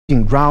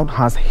Drought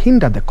has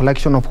hindered the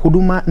collection of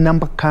huduma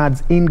number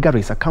cards in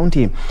Garissa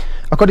County.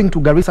 According to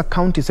Garissa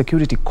County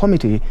Security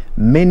Committee,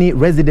 many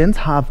residents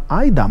have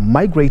either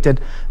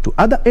migrated to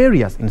other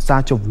areas in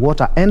search of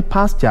water and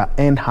pasture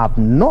and have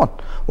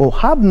not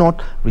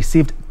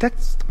received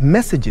text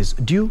messages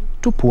due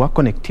to poor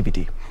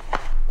connectivity.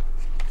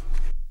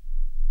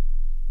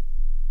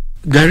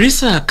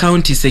 Garissa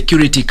County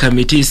Security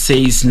Committee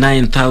says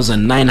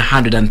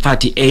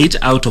 9,938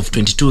 out of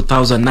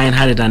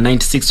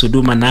 22,996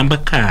 huduma number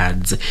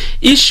cards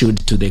issued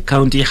to the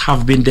county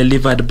have been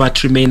delivered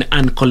but remain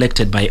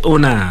uncollected by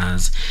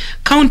owners.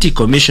 County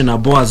Commissioner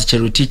Boaz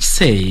Cherutich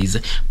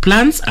says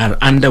plans are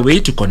underway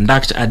to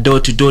conduct a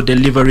door-to-door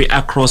delivery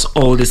across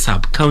all the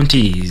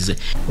sub-counties.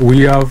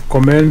 We have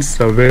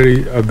commenced a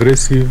very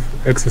aggressive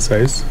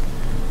exercise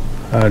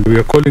and we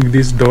are calling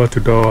this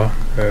door-to-door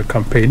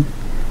campaign,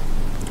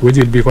 which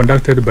will be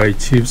conducted by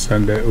chiefs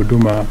and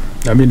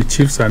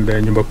chiefs and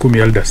Nyumba Kumi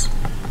elders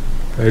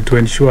to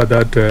ensure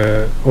that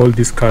all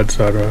these cards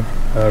are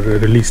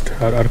released,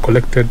 are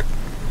collected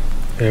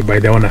by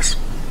the owners.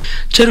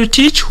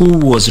 Cherutich, who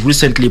was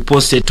recently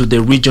posted to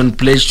the region,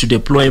 pledged to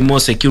deploy more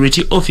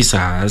security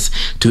officers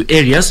to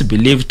areas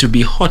believed to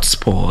be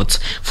hotspots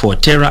for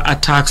terror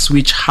attacks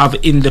which have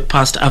in the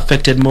past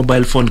affected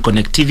mobile phone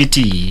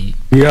connectivity.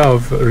 We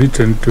have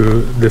written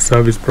to the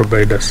service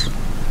providers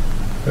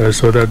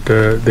so that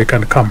they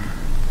can come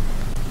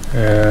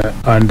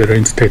and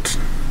reinstate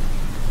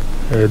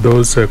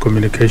those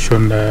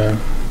communication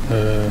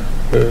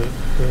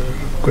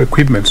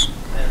equipments,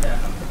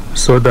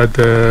 so that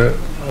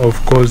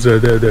of course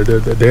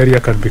the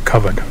area can be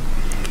covered.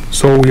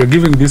 So we are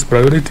giving this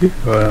priority,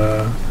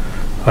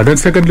 and then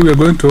secondly we are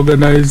going to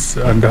organize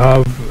and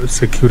have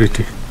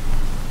security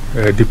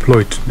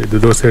deployed to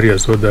those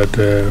areas so that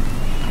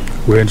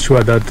we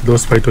ensure that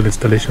those vital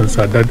installations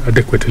are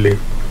adequately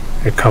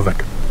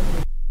covered.